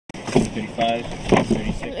35,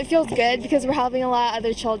 36. It feels good because we're helping a lot of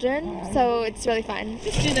other children, so it's really fun.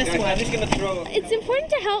 Just do this one. I'm just gonna throw. It's important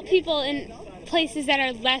to help people in places that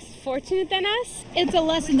are less fortunate than us. It's a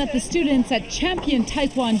lesson that the students at Champion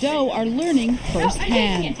Taekwondo are learning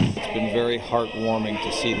firsthand. It's been very heartwarming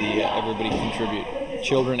to see everybody contribute,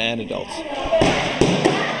 children and adults.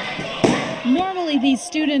 Normally, these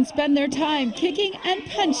students spend their time kicking and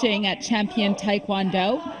punching at Champion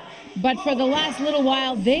Taekwondo. But for the last little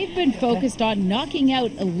while, they've been focused on knocking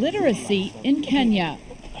out illiteracy in Kenya.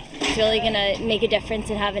 It's really going to make a difference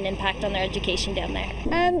and have an impact on their education down there.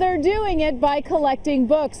 And they're doing it by collecting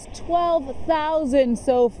books, 12,000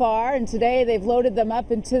 so far, and today they've loaded them up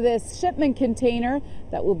into this shipment container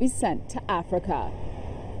that will be sent to Africa.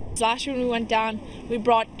 Last year when we went down, we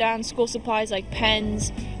brought down school supplies like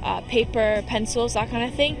pens, paper, pencils, that kind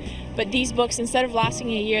of thing. But these books, instead of lasting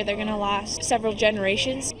a year, they're going to last several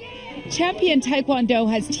generations. Champion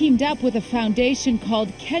Taekwondo has teamed up with a foundation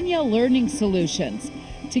called Kenya Learning Solutions.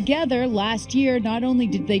 Together, last year, not only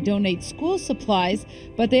did they donate school supplies,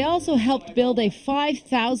 but they also helped build a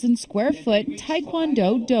 5,000 square foot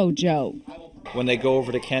Taekwondo dojo. When they go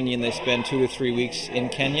over to Kenya and they spend 2 to 3 weeks in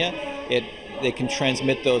Kenya, they can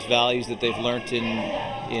transmit those values that they've learned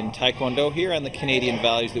in Taekwondo here and the Canadian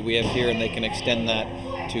values that we have here, and they can extend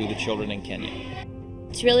that to the children in Kenya.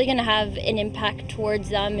 It's really going to have an impact towards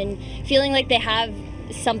them and feeling like they have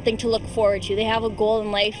something to look forward to. They have a goal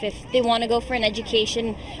in life. If they want to go for an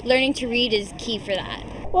education, learning to read is key for that.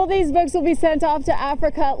 Well, these books will be sent off to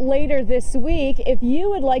Africa later this week. If you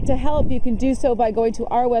would like to help, you can do so by going to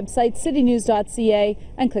our website, citynews.ca,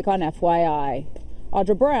 and click on FYI.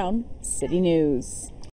 Audra Brown, City News.